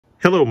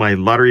Hello my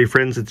lottery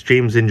friends, it's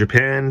James in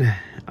Japan.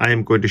 I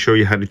am going to show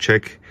you how to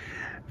check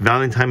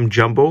Valentine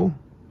Jumbo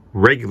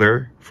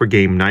regular for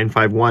game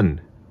 951.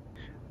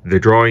 The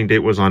drawing date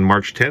was on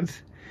March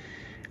 10th.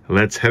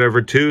 Let's head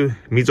over to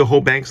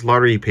Mizuho Bank's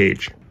lottery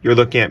page. You're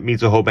looking at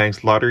Mizuho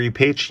Bank's lottery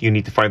page. You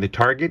need to find the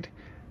target,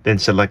 then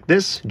select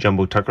this,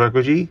 Jumbo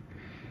takarakuji.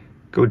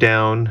 Go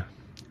down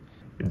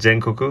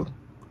Zenkoku,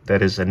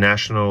 that is a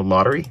national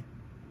lottery.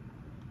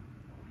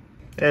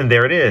 And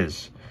there it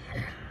is.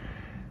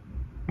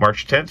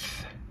 March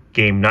 10th,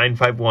 game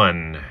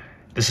 951.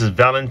 This is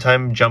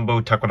Valentine Jumbo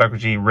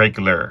takarakuji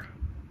regular.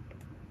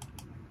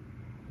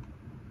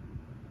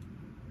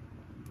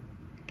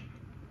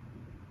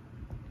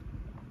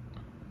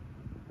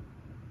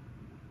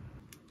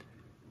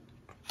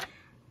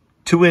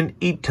 To win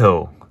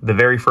Ito, the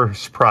very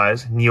first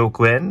prize,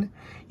 Nioku-en,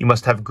 you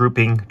must have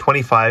grouping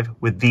 25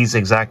 with these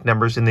exact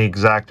numbers in the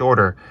exact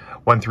order,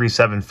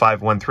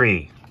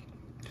 137513.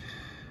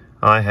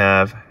 I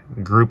have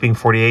grouping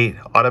 48.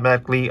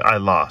 Automatically, I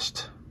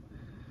lost.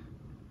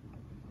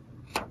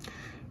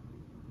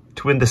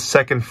 To win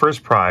the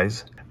first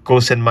prize,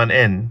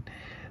 Gosenman-en,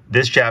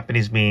 this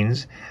Japanese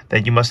means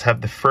that you must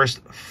have the first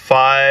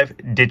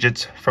 5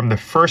 digits from the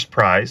first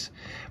prize,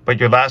 but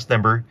your last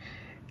number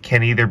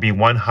can either be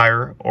one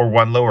higher or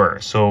one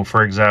lower. So,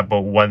 for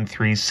example,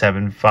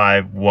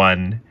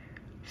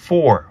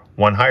 137514,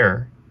 one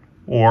higher,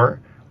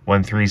 or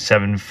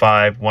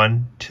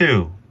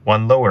 137512,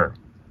 one lower.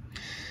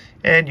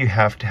 And you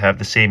have to have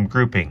the same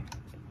grouping.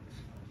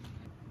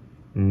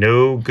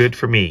 No good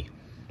for me.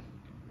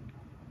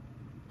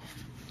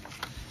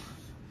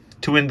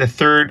 To win the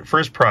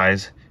first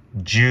prize,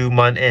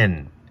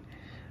 Juman-en.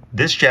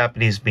 This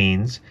Japanese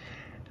means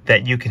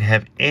that you can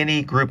have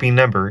any grouping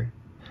number,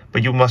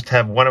 but you must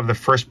have one of the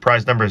first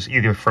prize numbers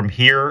either from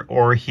here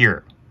or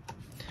here.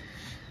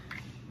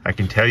 I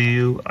can tell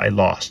you I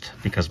lost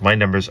because my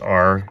numbers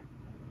are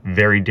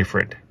very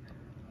different.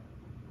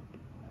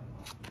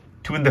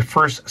 To win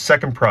the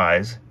second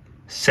prize,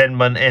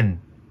 Senman-en.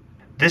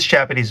 This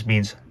Japanese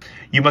means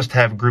you must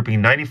have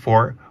grouping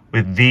 94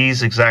 with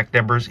these exact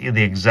numbers in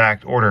the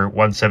exact order,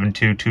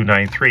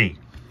 172293.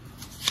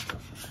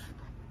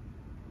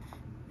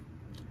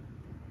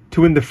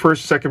 To win the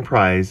second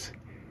prize,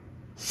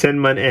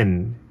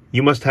 Senman-en,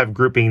 you must have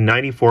grouping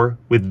 94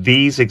 with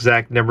these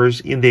exact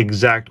numbers in the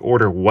exact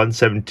order,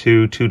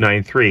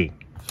 172293.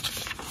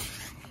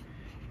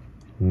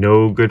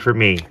 No good for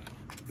me.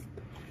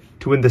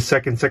 To win the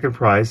second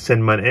prize,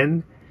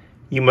 Senman-en,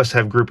 you must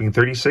have grouping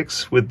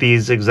 36 with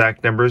these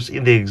exact numbers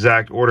in the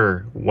exact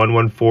order,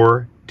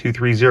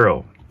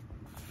 114230.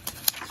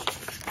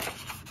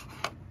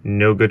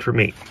 No good for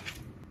me.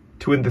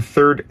 To win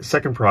the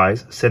second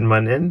prize,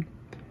 Senman-en,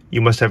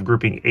 you must have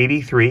grouping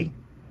 83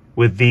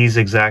 with these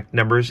exact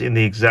numbers in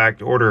the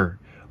exact order,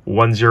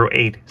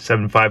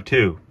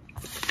 108752.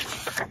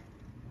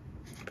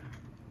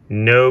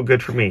 No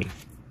good for me.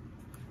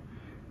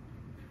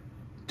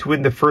 To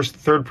win the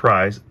third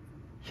prize,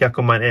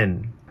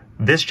 Hyakuman-en.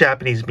 This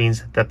Japanese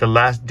means that the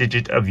last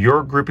digit of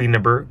your grouping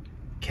number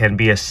can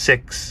be a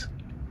 6.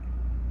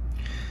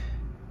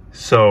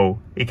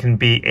 So it can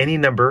be any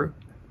number,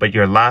 but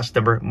your last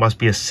number must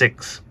be a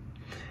 6.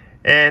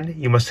 And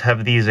you must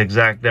have these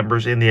exact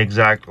numbers in the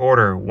exact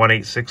order,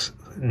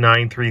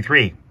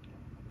 186933.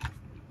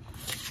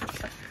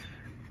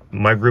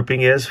 My grouping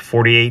is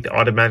 48.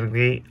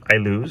 Automatically, I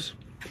lose.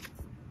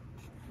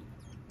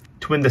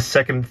 To win the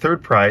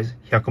third prize,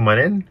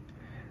 Hyakuman-en.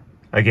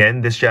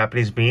 Again, this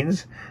Japanese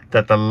means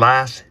that the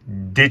last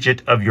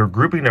digit of your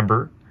grouping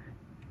number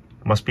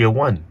must be a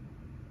 1.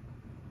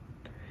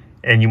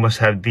 And you must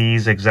have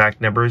these exact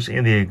numbers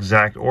in the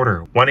exact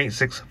order,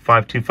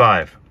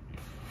 186525.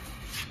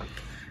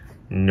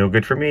 No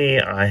good for me.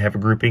 I have a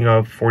grouping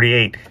of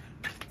 48.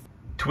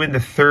 To win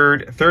the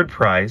third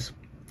prize,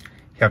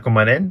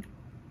 Hyakuman-en,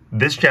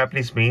 this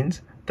Japanese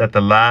means that the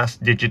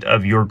last digit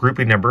of your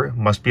grouping number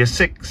must be a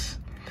 6.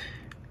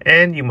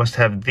 And you must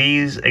have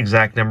these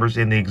exact numbers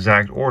in the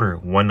exact order,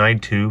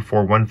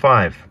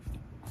 192415.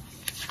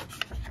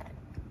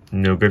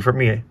 No good for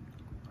me.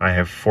 I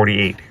have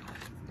 48.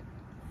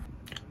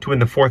 To win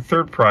the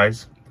third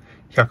prize,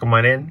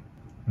 Hyakuman-en,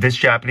 this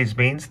Japanese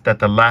means that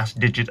the last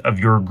digit of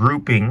your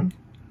grouping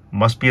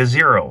must be a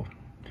 0.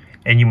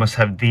 And you must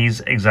have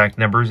these exact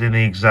numbers in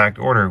the exact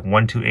order,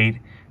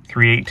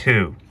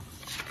 128382.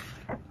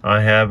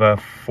 I have a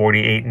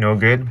 48, no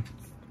good.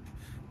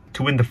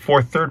 To win the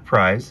third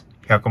prize,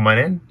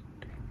 Hyakuman-en,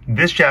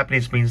 this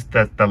Japanese means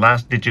that the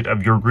last digit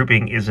of your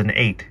grouping is an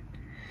 8.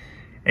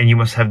 And you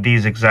must have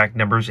these exact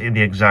numbers in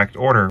the exact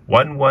order,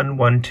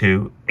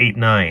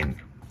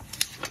 111289.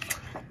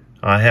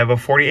 I have a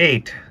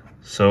 48,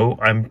 so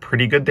I'm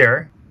pretty good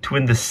there. To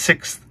win the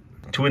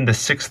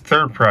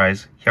third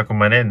prize,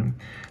 Hyakuman-en,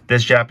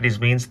 this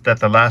Japanese means that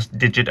the last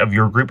digit of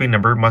your grouping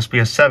number must be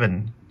a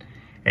 7.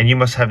 And you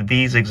must have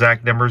these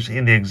exact numbers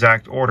in the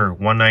exact order,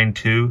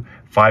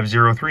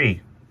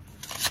 192503.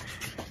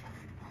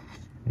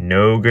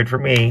 No good for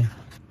me.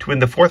 To win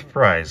the fourth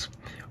prize,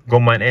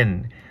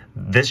 Goman-en,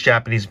 This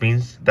Japanese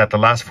means that the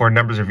last four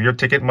numbers of your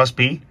ticket must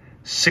be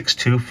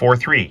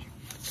 6243.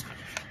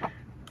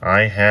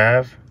 I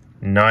have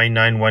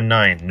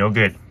 9919. No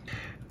good.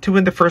 To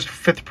win the first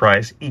fifth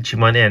prize,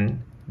 Ichiman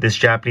En, this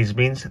Japanese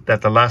means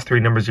that the last three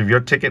numbers of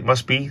your ticket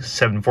must be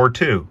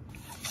 742.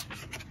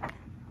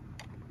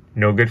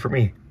 No good for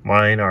me.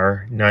 Mine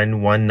are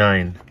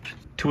 919.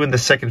 To win the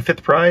second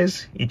fifth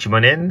prize,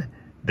 Ichiman En,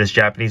 this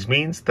Japanese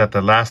means that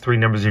the last three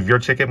numbers of your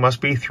ticket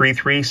must be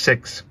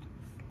 336.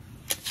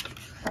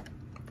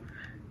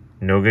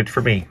 No good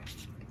for me.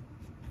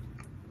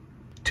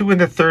 To win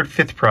the third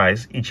fifth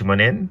prize, Ichiman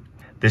En,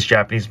 this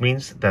Japanese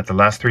means that the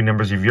last three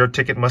numbers of your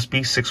ticket must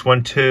be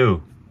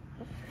 612.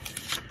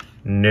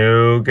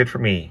 No good for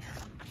me.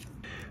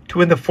 To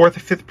win the fourth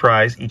and fifth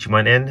prize,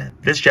 Ichiman En,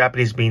 this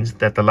Japanese means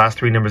that the last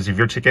three numbers of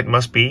your ticket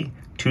must be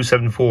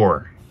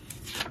 274.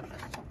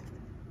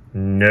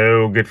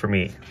 No good for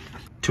me.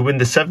 To win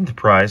the seventh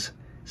prize,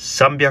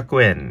 300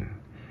 yen.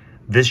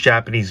 This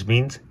Japanese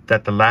means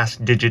that the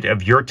last digit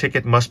of your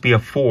ticket must be a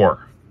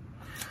 4.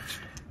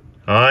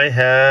 I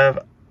have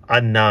a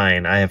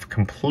 9. I have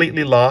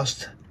completely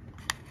lost.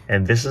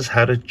 And this is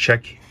how to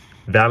check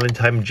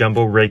Valentine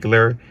Jumbo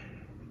Regular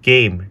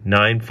Game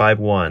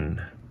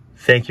 951.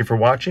 Thank you for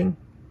watching.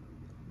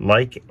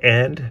 Like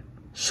and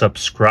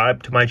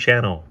subscribe to my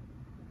channel.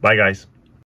 Bye, guys.